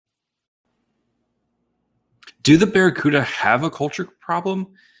Do the Barracuda have a culture problem?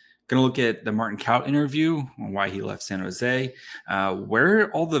 Going to look at the Martin Kaut interview on why he left San Jose, where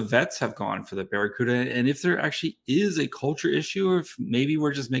all the vets have gone for the Barracuda, and if there actually is a culture issue, or if maybe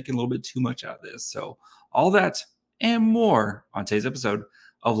we're just making a little bit too much out of this. So, all that and more on today's episode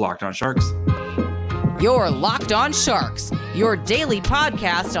of Locked On Sharks. You're Locked On Sharks, your daily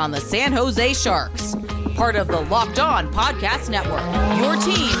podcast on the San Jose Sharks, part of the Locked On Podcast Network, your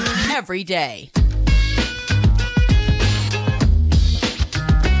team every day.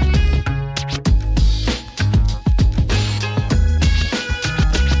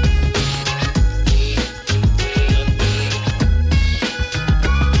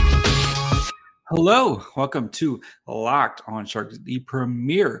 Hello, welcome to Locked On Sharks, the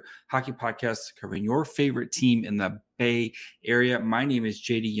premier hockey podcast covering your favorite team in the Bay Area. My name is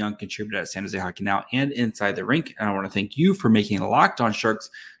JD Young, contributor at San Jose Hockey Now and Inside the Rink, and I want to thank you for making Locked On Sharks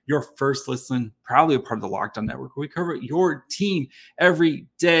your first listen, proudly a part of the Locked On Network, where we cover your team every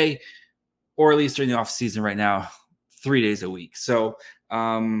day, or at least during the off season right now, 3 days a week. So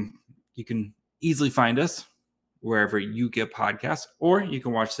you can easily find us wherever you get podcasts, or you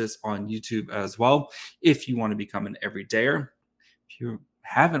can watch this on YouTube as well if you want to become an everydayer. If you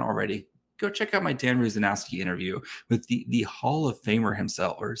haven't already, go check out my Dan Ruzanowski interview with the Hall of Famer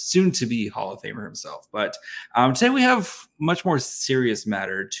himself, or soon-to-be Hall of Famer himself. But today we have much more serious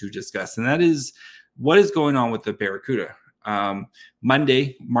matter to discuss, and that is what is going on with the Barracuda.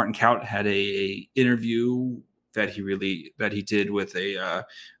 Monday, Martin Kaut had a interview that he did with I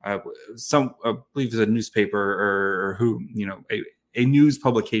believe it's a newspaper or a news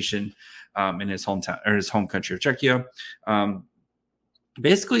publication in his hometown or his home country of Czechia,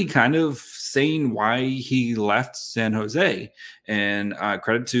 basically kind of saying why he left San Jose, and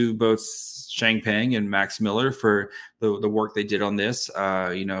credit to both Shang Peng and Max Miller for the work they did on this,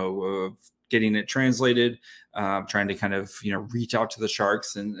 getting it translated, trying to kind of, reach out to the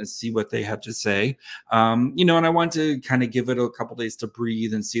Sharks and see what they had to say. And I want to kind of give it a couple days to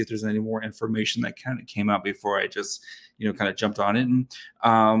breathe and see if there's any more information that kind of came out before I just, kind of jumped on it and,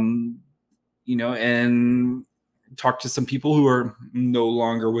 and talk to some people who are no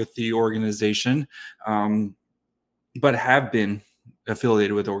longer with the organization, but have been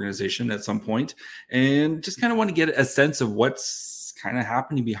affiliated with the organization at some point, and just kind of want to get a sense of what's kind of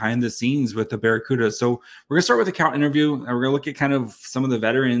happening behind the scenes with the Barracuda. So we're gonna start with a Kaut interview, and we're gonna look at kind of some of the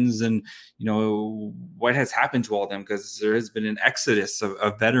veterans and what has happened to all of them, because there has been an exodus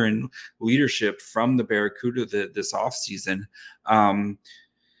of veteran leadership from the Barracuda this offseason. But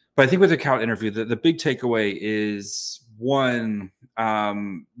I think with the Kaut interview, the big takeaway is one,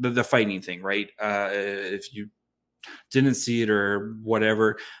 the fighting thing, right? If you didn't see it or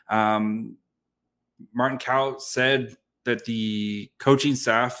whatever, Martin Kaut said that the coaching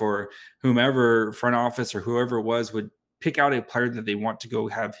staff or whomever, front office or whoever it was, would pick out a player that they want to go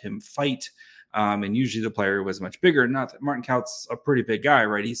have him fight. And usually the player was much bigger. Not that Martin Kaut's a pretty big guy,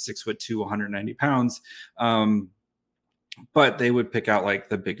 right? He's 6'2", 190 pounds. But they would pick out like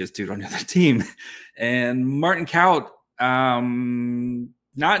the biggest dude on the other team. And Martin Kaut,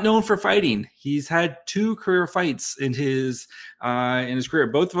 not known for fighting. He's had 2 career fights in his career.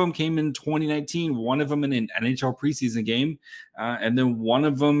 Both of them came in 2019. One of them in an NHL preseason game, and then one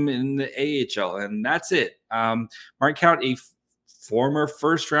of them in the AHL, and that's it. Martin Kaut, a former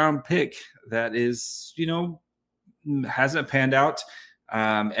first-round pick that is, hasn't panned out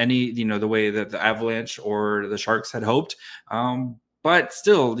the way that the Avalanche or the Sharks had hoped. But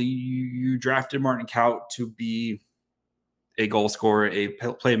still, you drafted Martin Kaut to be a goal scorer, a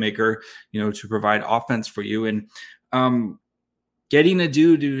playmaker, to provide offense for you. And getting a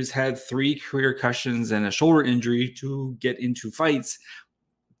dude who's had 3 career concussions and a shoulder injury to get into fights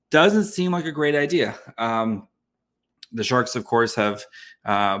doesn't seem like a great idea. The Sharks, of course, have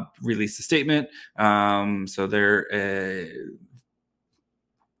released a statement. So they're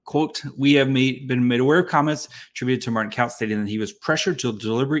quote, "We have been made aware of comments attributed to Martin Kaut stating that he was pressured to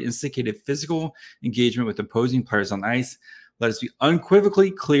deliberately instigated physical engagement with opposing players on ice. Let us be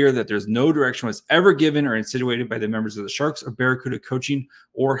unequivocally clear that there's no direction was ever given or insinuated by the members of the Sharks or Barracuda coaching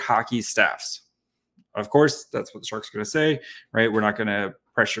or hockey staffs." Of course, that's what the Sharks are going to say, right? We're not going to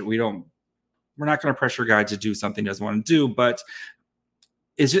pressure. We're not going to pressure a guy to do something he doesn't want to do, but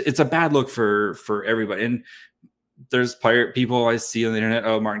it's a bad look for everybody. And there's people I see on the internet,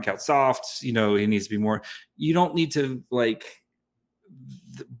 oh, Martin Kaut's soft, he needs to be more. You don't need to, with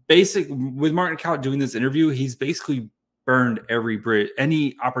Martin Kaut doing this interview, he's basically burned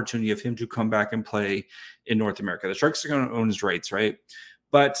any opportunity of him to come back and play in North America. The Sharks are going to own his rights, right?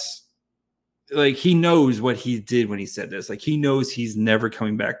 But like he knows what he did when he said this. Like he knows he's never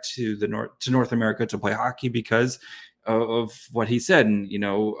coming back to North America to play hockey because of what he said, and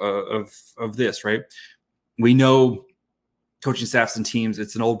of this, right? We know coaching staffs and teams,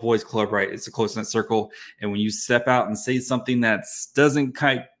 it's an old boys club, right? It's a close knit circle, and when you step out and say something that doesn't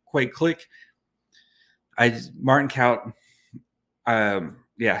quite click, Martin Kaut,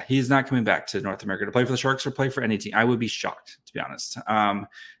 he's not coming back to North America to play for the Sharks or play for any team. I would be shocked, to be honest.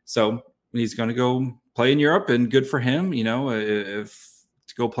 So he's going to go play in Europe, and good for him. If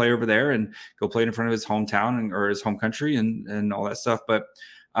to go play over there and go play in front of his hometown or his home country and all that stuff. But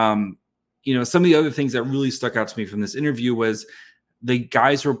some of the other things that really stuck out to me from this interview was the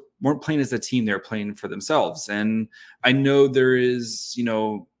guys weren't playing as a team; they're playing for themselves. And I know there is,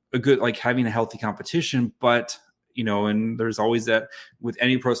 a good, like, having a healthy competition, but and there's always that with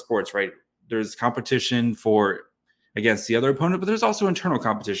any pro sports, right? There's competition against the other opponent, but there's also internal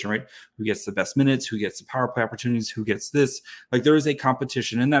competition, right? Who gets the best minutes, who gets the power play opportunities, who gets this. Like, there is a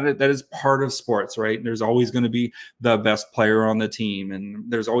competition, and that is part of sports, right? There's always going to be the best player on the team, and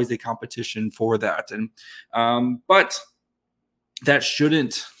there's always a competition for that. And but that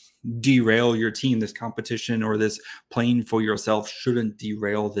shouldn't derail your team. This competition or this playing for yourself shouldn't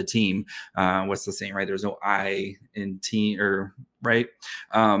derail the team. What's the saying, right? There's no I in team, or right?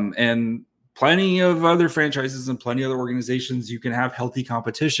 And plenty of other franchises and plenty of other organizations, you can have healthy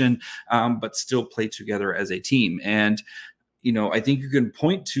competition, but still play together as a team. And I think you can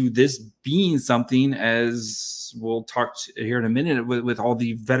point to this being something, as we'll talk here in a minute, with all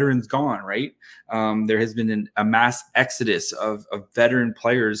the veterans gone, right? There has been a mass exodus of veteran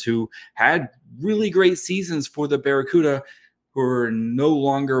players who had really great seasons for the Barracuda, who are no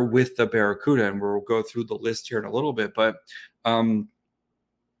longer with the Barracuda. And we'll go through the list here in a little bit, but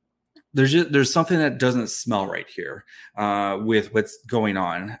there's something that doesn't smell right here with what's going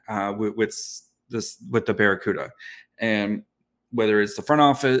on with the Barracuda. And whether it's the front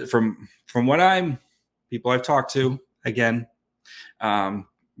office, from what people I've talked to, again, from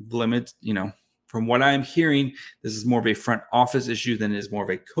what I'm hearing, this is more of a front office issue than it is more of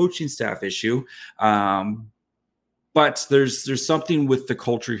a coaching staff issue. But there's something with the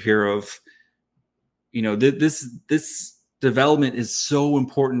culture here of, this development is so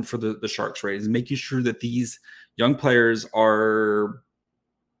important for the Sharks, right? Is making sure that these young players are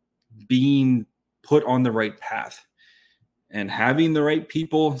being put on the right path. And having the right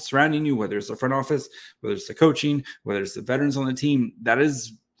people surrounding you, whether it's the front office, whether it's the coaching, whether it's the veterans on the team, that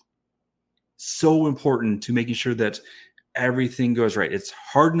is so important to making sure that everything goes right. It's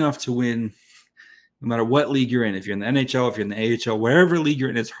hard enough to win no matter what league you're in. If you're in the NHL, if you're in the AHL, wherever league you're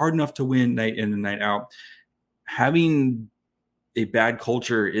in, it's hard enough to win night in and night out. Having a bad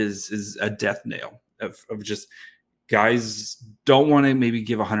culture is a death nail of just guys don't want to maybe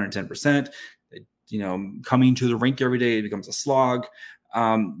give 110%. Coming to the rink every day, it becomes a slog.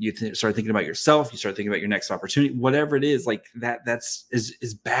 You start thinking about yourself. You start thinking about your next opportunity, whatever it is, like that's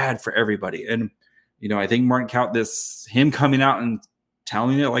bad for everybody. And, I think Martin Kaut, him coming out and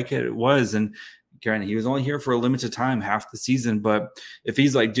telling it like it was, and granted, he was only here for a limited time, half the season. But if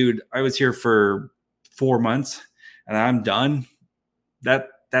he's like, dude, I was here for 4 months and I'm done,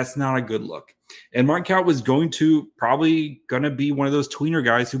 that's not a good look. And Martin Kaut was probably going to be one of those tweener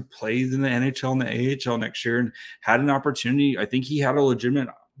guys who plays in the NHL and the AHL next year and had an opportunity. I think he had a legitimate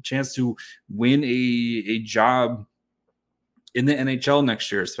chance to win a job in the NHL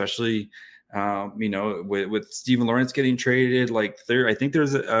next year, especially, with Steven Lawrence getting traded. I think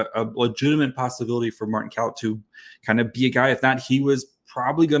there's a legitimate possibility for Martin Kaut to kind of be a guy. If not, he was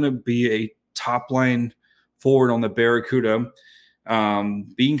probably going to be a top line forward on the Barracuda,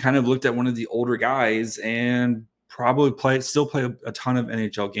 being kind of looked at one of the older guys, and probably still play a ton of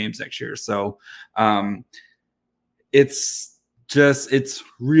NHL games next year. So it's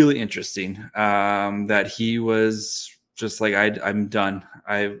really interesting that he was just like, I'm done.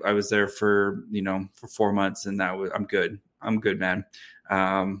 I was there for 4 months, and I'm good. I'm good, man.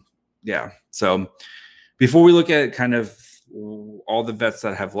 Yeah. So before we look at kind of all the vets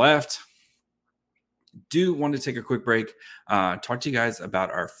that have left, do want to take a quick break, talk to you guys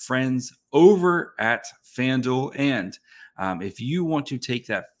about our friends over at FanDuel. And if you want to take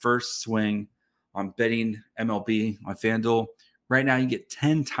that first swing on betting MLB on FanDuel, right now you get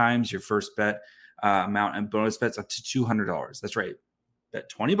 10 times your first bet amount and bonus bets up to $200. That's right.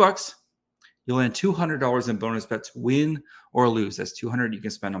 Bet $20. You'll land $200 in bonus bets, win or lose. That's $200 you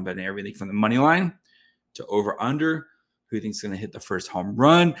can spend on betting everything from the money line to over under. Who you think is going to hit the first home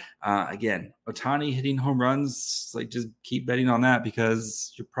run? Again, Ohtani hitting home runs, just keep betting on that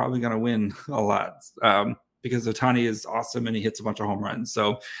because you're probably going to win a lot. because Ohtani is awesome and he hits a bunch of home runs.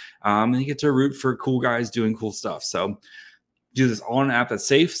 So you get to root for cool guys doing cool stuff. So do this all in an app that's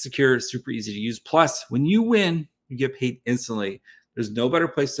safe, secure, super easy to use. Plus, when you win, you get paid instantly. There's no better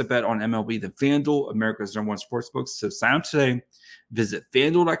place to bet on MLB than FanDuel, America's #1 sportsbook. So sign up today. Visit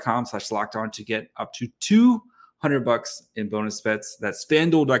FanDuel.com/lockedon to get up to $200 in bonus bets. That's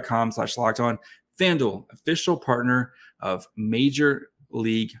FanDuel.com/lockedon. FanDuel, official partner of Major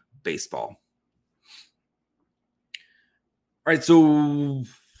League Baseball. All right, so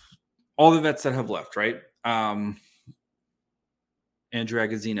all the vets that have left, right? Andrew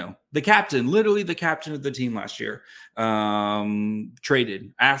Agozzino, the captain, literally the captain of the team last year, asked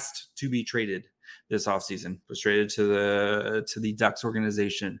to be traded this offseason, was traded to the Ducks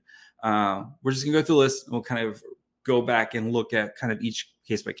organization. We're just gonna go through the list and we'll kind of go back and look at kind of each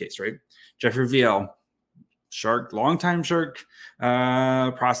case by case, right? Jeffrey Viel, Shark, longtime Shark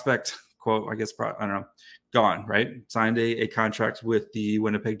prospect, quote, I guess, I don't know, gone, right? Signed a contract with the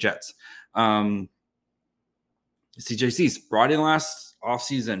Winnipeg Jets. CJC's brought in last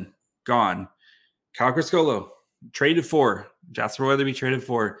offseason, gone. Kyle Criscolo, traded for. Jasper Weatherby traded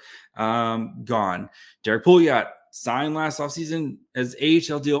for, gone. Derek Pouliot, signed last offseason as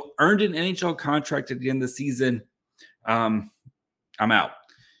AHL deal, earned an NHL contract at the end of the season. I'm out.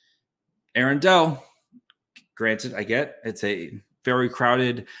 Aaron Dell, granted, I get it's a very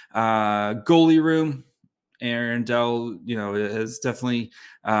crowded goalie room. Aaron Dell, is definitely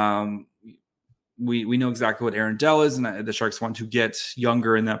we know exactly what Aaron Dell is, and the Sharks want to get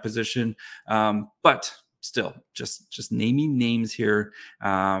younger in that position. But still, just naming names here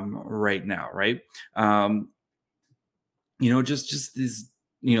right now, right? Just these,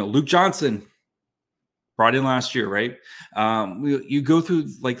 Luke Johnson brought in last year, right? You go through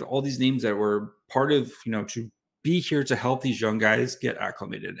like all these names that were part of, to be here to help these young guys get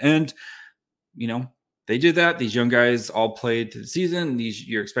acclimated. And, they did that. These young guys all played through the season.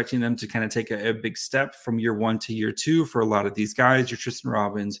 You're expecting them to kind of take a big step from year 1 to year 2 for a lot of these guys. Your Tristan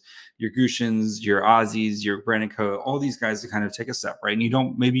Robbins, your Gushins, your Aussies, your Brandon Coe, all these guys to kind of take a step, right? And you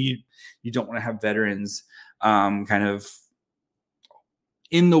don't want to have veterans kind of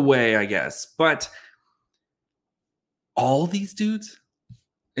in the way, I guess. But all these dudes,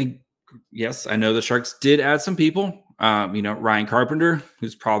 and yes, I know the Sharks did add some people. Ryan Carpenter,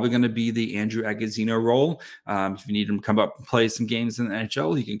 who's probably going to be the Andrew Agozzino role. If you need him to come up and play some games in the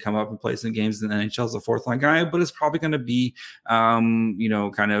NHL, he can come up and play some games in the NHL as a fourth line guy, but it's probably going to be,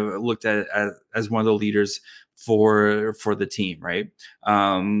 kind of looked at as one of the leaders for the team, right?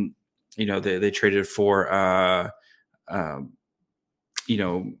 They traded for,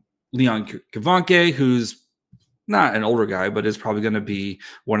 Leon Kavanke, who's not an older guy, but is probably going to be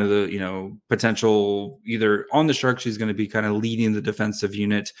one of the, potential either on the Sharks. He's going to be kind of leading the defensive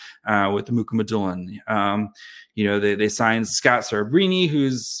unit with the Muka Madulin. They signed Scott Sarabrini,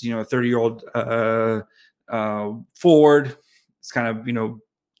 who's, a 30-year-old forward. It's kind of,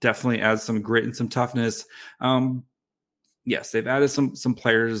 definitely adds some grit and some toughness. Yes, they've added some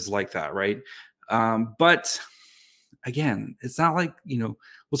players like that, right? But again, it's not like, we'll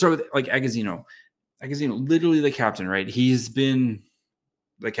start with like Agozzino. Literally the captain, right? He's been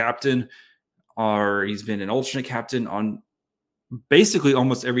the captain, or he's been an alternate captain on basically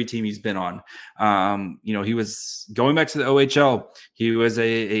almost every team he's been on. He was going back to the OHL. He was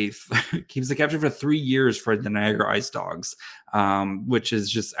he was the captain for 3 years for the Niagara Ice Dogs, which is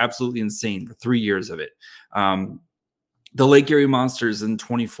just absolutely insane. For 3 years of it. The Lake Erie Monsters in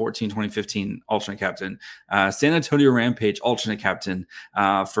 2014, 2015, alternate captain. San Antonio Rampage, alternate captain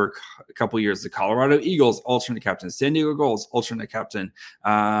for a couple years. The Colorado Eagles, alternate captain. San Diego Gulls, alternate captain.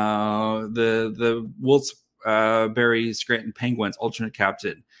 The Wilkes-Barre Scranton Penguins, alternate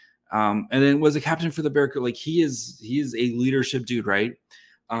captain. And then was a captain for the Barracuda. Like he is a leadership dude, right?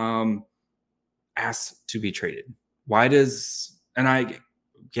 Asked to be traded. Why does, and I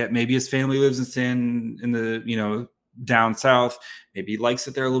get maybe his family lives in the down south, maybe he likes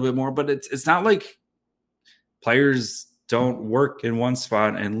it there a little bit more, but it's not like players don't work in one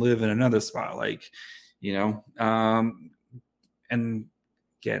spot and live in another spot, and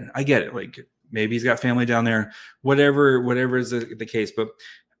again, I get it, like maybe he's got family down there, whatever is the case, but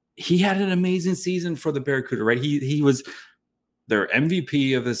he had an amazing season for the Barracuda, right? He was their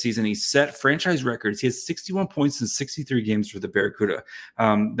MVP of the season. He set franchise records. He has 61 points in 63 games for the Barracuda.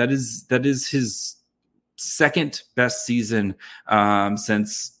 That is his second best season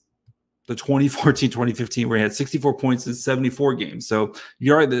since the 2014-2015, where he had 64 points in 74 games. So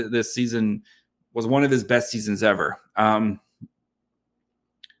you're right, this season was one of his best seasons ever.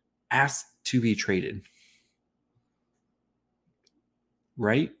 Asked to be traded,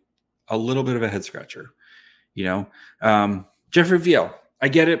 right? A little bit of a head scratcher. Jeffrey Viel, I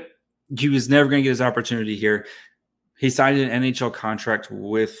get it. He was never going to get his opportunity here. He signed an NHL contract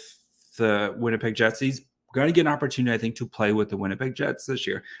with the Winnipeg Jets. He's going to get an opportunity, I think, to play with the Winnipeg Jets this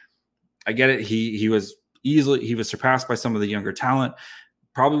year. I get it. He was surpassed by some of the younger talent.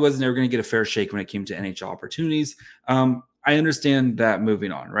 Probably wasn't ever going to get a fair shake when it came to NHL opportunities. I understand that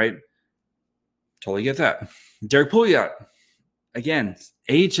moving on, right? Totally get that. Derek Pouliot, again,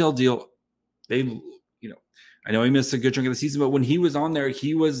 AHL deal. I know he missed a good chunk of the season, but when he was on there,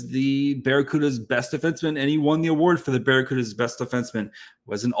 he was the Barracuda's best defenseman, and he won the award for the Barracuda's best defenseman.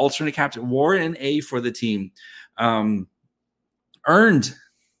 Was an alternate captain, wore an A for the team, earned an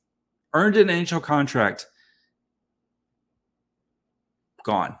NHL contract.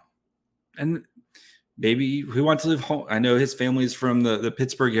 Gone, and maybe he wants to live home. I know his family's from the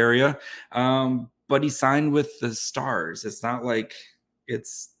Pittsburgh area, but he signed with the Stars. It's not like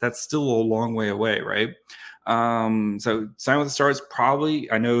that's still a long way away, right? So sign with the Stars,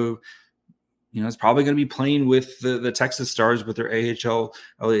 probably. I know, it's probably going to be playing with the Texas Stars with their AHL.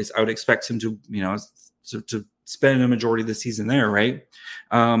 At least I would expect him to, to spend a majority of the season there, right?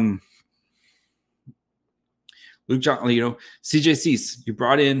 Luke John, CJ Cease, you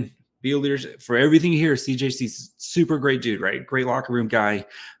brought in, be a leader for everything here. CJ Cease, super great dude, right? Great locker room guy.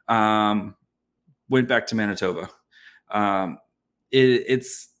 Went back to Manitoba.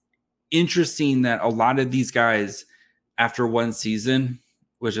 It's interesting that a lot of these guys after one season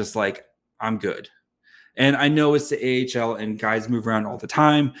was just like, I'm good. And I know it's the AHL and guys move around all the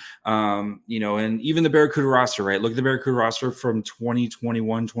time. And even the Barracuda roster, right? Look at the Barracuda roster from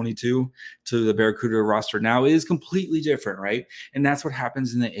 2021-22 to the Barracuda roster now is completely different, right? And that's what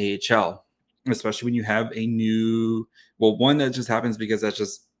happens in the AHL, especially when you have one that just happens because that's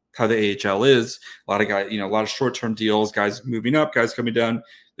just how the AHL is. A lot of guys, a lot of short-term deals, guys moving up, guys coming down.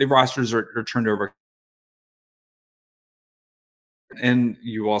 The rosters are turned over. And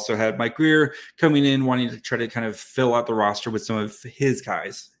you also had Mike Greer coming in, wanting to try to kind of fill out the roster with some of his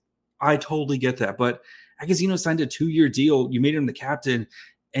guys. I totally get that. But Agazino signed a 2-year deal. You made him the captain,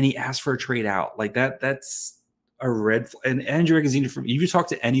 and he asked for a trade out. Like that's a red flag. And Andrew Agazino, if you talk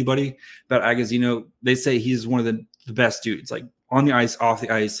to anybody about Agazino, they say he's one of the best dudes. Like on the ice, off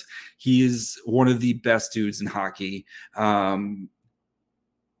the ice, he is one of the best dudes in hockey. 1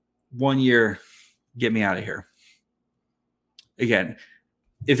 year, get me out of here. Again,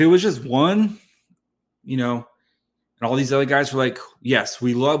 if it was just one, and all these other guys were like, yes,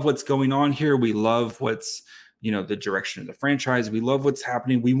 we love what's going on here. We love what's, the direction of the franchise. We love what's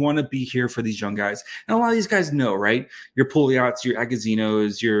happening. We want to be here for these young guys. And a lot of these guys know, right? Your Pouliots, your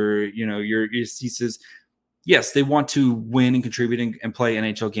Agazinos, your Ceases. Yes, they want to win and contribute and play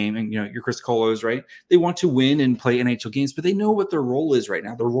NHL game. And, your Chris Colos, right? They want to win and play NHL games, but they know what their role is right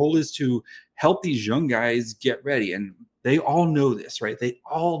now. Their role is to help these young guys get ready. And they all know this, right? They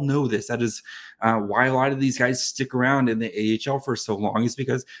all know this. That is why a lot of these guys stick around in the AHL for so long, is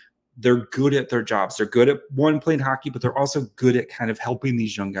because they're good at their jobs. They're good at playing hockey, but they're also good at kind of helping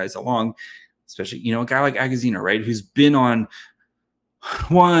these young guys along, especially, a guy like Agazino, right? Who's been on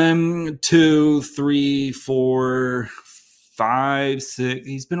 1, 2, 3, 4, 5, 6.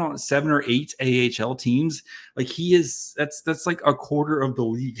 He's been on 7 or 8 AHL teams. Like that's like a quarter of the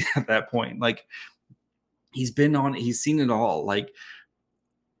league at that point. Like, he's seen it all. Like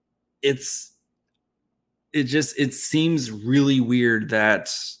it seems really weird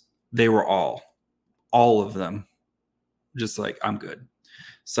that they were all of them just like, I'm good.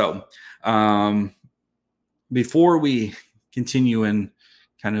 So before we continue and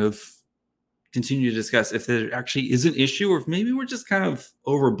kind of continue to discuss if there actually is an issue, or if maybe we're just kind of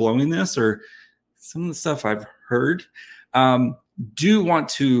overblowing this, or some of the stuff I've heard, do want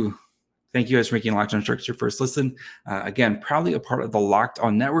to thank you guys for making Locked On Sharks your first listen. Again, proudly a part of the Locked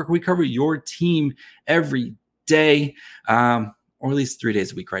On Network. We cover your team every day, or at least 3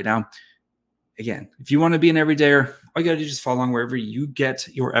 days a week right now. Again, if you want to be an everydayer, all you got to do is just follow along wherever you get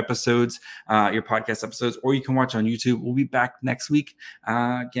your episodes, your podcast episodes, or you can watch on YouTube. We'll be back next week.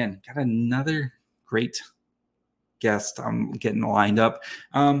 Again, got another great guest I'm getting lined up.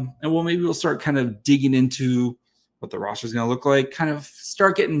 And we'll start kind of digging into what the roster is going to look like, kind of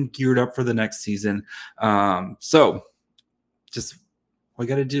start getting geared up for the next season. So just all you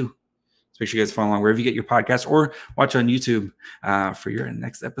got to do is make sure you guys follow along wherever you get your podcast, or watch on YouTube for your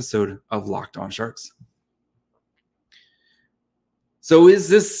next episode of Locked On Sharks. So is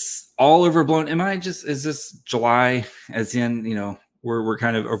this all overblown? Is this July as in, we're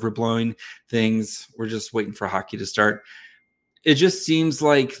kind of overblowing things. We're just waiting for hockey to start. It just seems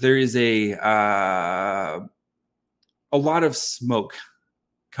like there is a lot of smoke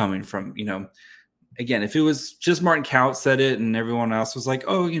coming from, again, if it was just Martin Kaut said it and everyone else was like,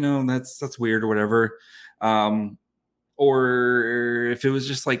 oh, that's weird or whatever. Or if it was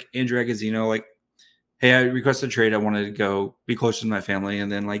just like Andrew Agozzino, like, hey, I requested a trade. I wanted to go be closer to my family.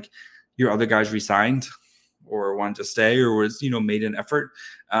 And then like your other guys resigned or wanted to stay or was, made an effort.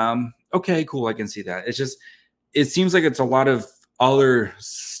 Okay, cool. I can see that. It seems like it's a lot of other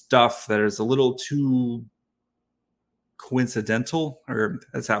stuff that is a little too coincidental or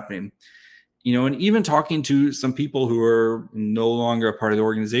that's happening. And even talking to some people who are no longer a part of the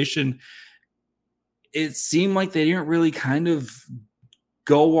organization, it seemed like they didn't really kind of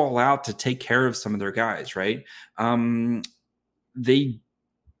go all out to take care of some of their guys, right? They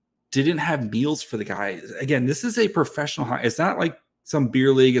didn't have meals for the guys. Again, this is a professional. It's not like some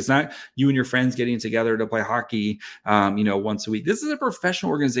beer league. It's not you and your friends getting together to play hockey, once a week. This is a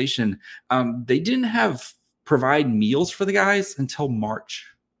professional organization. They didn't provide meals for the guys until March.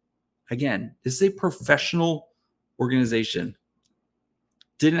 Again, this is a professional organization.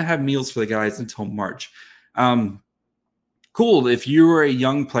 Didn't have meals for the guys until March. Cool. If you were a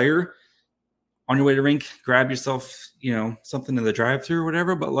young player on your way to rink, grab yourself, something in the drive-thru or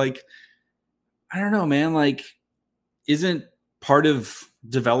whatever. But like, I don't know, man, like, isn't part of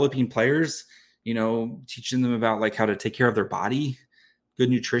developing players, teaching them about like how to take care of their body, good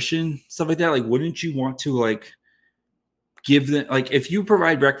nutrition, stuff like that. Like, wouldn't you want to like give them, like, if you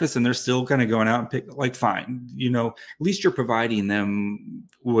provide breakfast and they're still kind of going out and pick, like, fine, at least you're providing them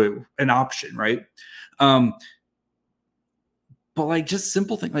with an option, right? But like just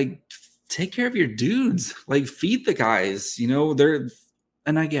simple thing, like take care of your dudes, like feed the guys,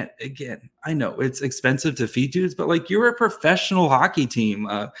 and again, I know it's expensive to feed dudes, but like you're a professional hockey team,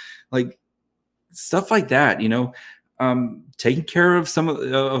 like stuff like that, taking care of some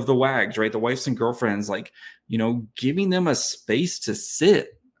of the wags, right? The wives and girlfriends, like, giving them a space to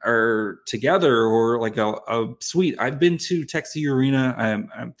sit or together or like a suite. I've been to Texas Arena.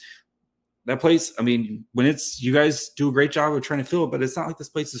 That place, I mean, when you guys do a great job of trying to fill it, but it's not like this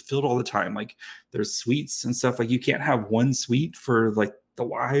place is filled all the time. Like there's suites and stuff. Like you can't have one suite for like the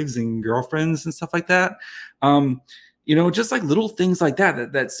wives and girlfriends and stuff like that. Just like little things like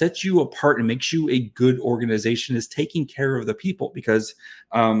that sets you apart and makes you a good organization is taking care of the people, because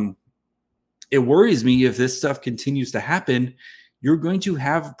it worries me if this stuff continues to happen, you're going to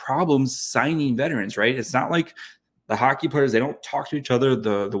have problems signing veterans, right? It's not like the hockey players, they don't talk to each other.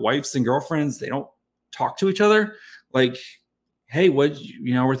 The wives and girlfriends, they don't talk to each other. Like, hey, we're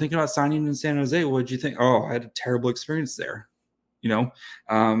thinking about signing in San Jose. What'd you think? Oh, I had a terrible experience there.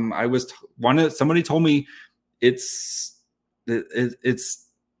 Somebody told me it's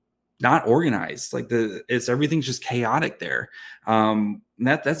not organized. Like everything's just chaotic there.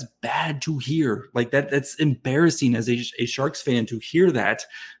 That's bad to hear. Like that's embarrassing as a Sharks fan to hear that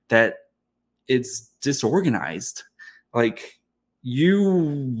it's disorganized. Like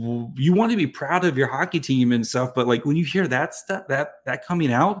you want to be proud of your hockey team and stuff, but like when you hear that stuff, that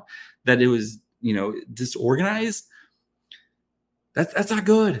coming out, that it was, disorganized, that's not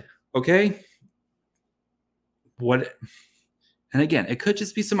good. Okay. And again, it could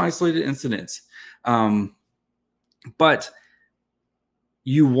just be some isolated incidents. But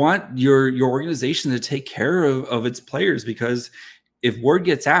you want your organization to take care of its players, because if word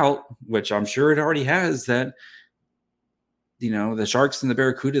gets out, which I'm sure it already has, that the Sharks and the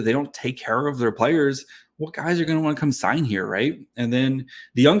Barracuda, they don't take care of their players, what guys are going to want to come sign here, right? And then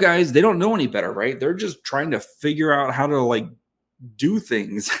the young guys, they don't know any better, right? They're just trying to figure out how to like do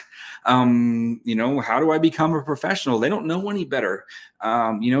things. How do I become a professional? They don't know any better.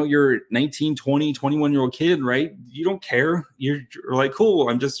 You're 19, 20, 21-year-old kid, right? You don't care. You're like, cool,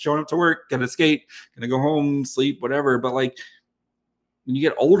 I'm just showing up to work, gotta skate, gonna go home, sleep, whatever. But like when you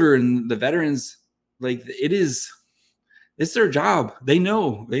get older and the veterans, like it's their job. They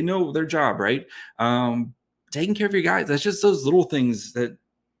know their job, right? Taking care of your guys, that's just those little things that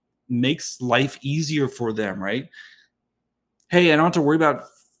makes life easier for them, right? Hey, I don't have to worry about,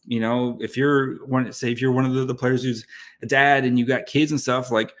 if you're one of the players who's a dad and you got kids and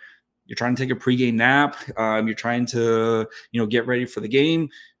stuff, like you're trying to take a pregame nap, you're trying to, get ready for the game,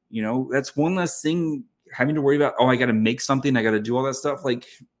 that's one less thing having to worry about. Oh, I got to make something. I got to do all that stuff. Like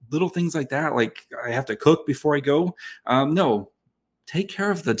little things like that. Like I have to cook before I go. No, take care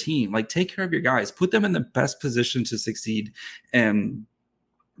of the team. Like take care of your guys, put them in the best position to succeed. And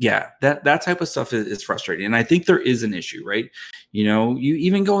yeah, that type of stuff is frustrating. And I think there is an issue, right? You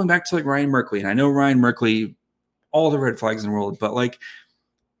even going back to like Ryan Merkley, and I know Ryan Merkley, all the red flags in the world, but like,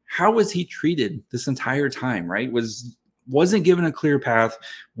 how was he treated this entire time, right? Wasn't given a clear path,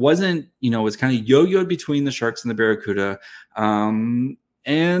 was kind of yo-yoed between the Sharks and the Barracuda.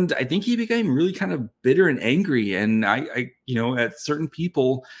 And I think he became really kind of bitter and angry. And I at certain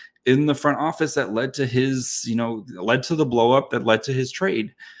people in the front office that led to his, led to the blow up that led to his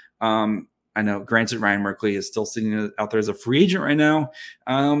trade. I know, granted, Ryan Merkley is still sitting out there as a free agent right now,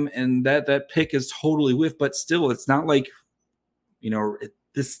 and that pick is totally whiffed. But still, it's not like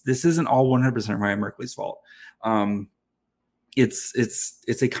this isn't all 100% Ryan Merkley's fault.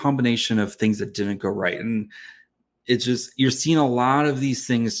 It's a combination of things that didn't go right, and it's just you're seeing a lot of these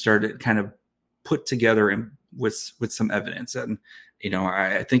things started kind of put together and with some evidence, and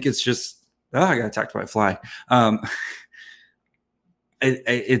I think it's just I got attacked by a fly.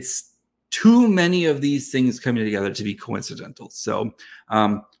 It's too many of these things coming together to be coincidental. So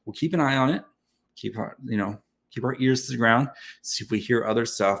we'll keep an eye on it. Keep our ears to the ground. See if we hear other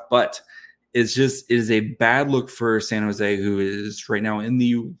stuff. But it is a bad look for San Jose, who is right now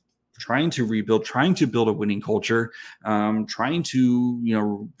trying to rebuild, trying to build a winning culture, trying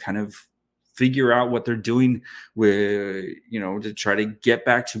to kind of figure out what they're doing with to try to get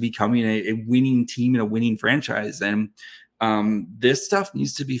back to becoming a winning team and a winning franchise. And this stuff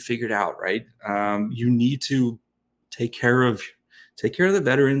needs to be figured out, right? You need to take care of the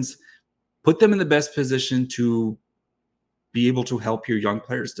veterans, put them in the best position to be able to help your young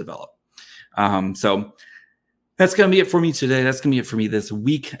players develop. So that's going to be it for me today. That's going to be it for me this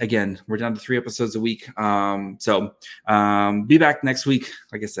week. Again, we're down to 3 episodes a week. So be back next week.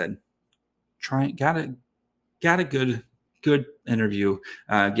 Like I said, got a good interview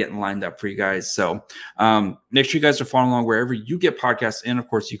getting lined up for you guys. So make sure you guys are following along wherever you get podcasts. And of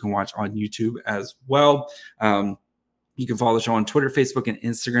course, you can watch on YouTube as well. You can follow the show on Twitter, Facebook, and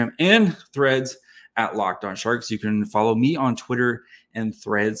Instagram, and Threads at Locked On Sharks. You can follow me on Twitter and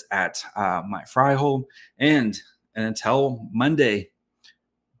Threads at My Fry Hole. And until Monday,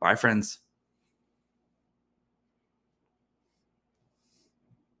 bye, friends.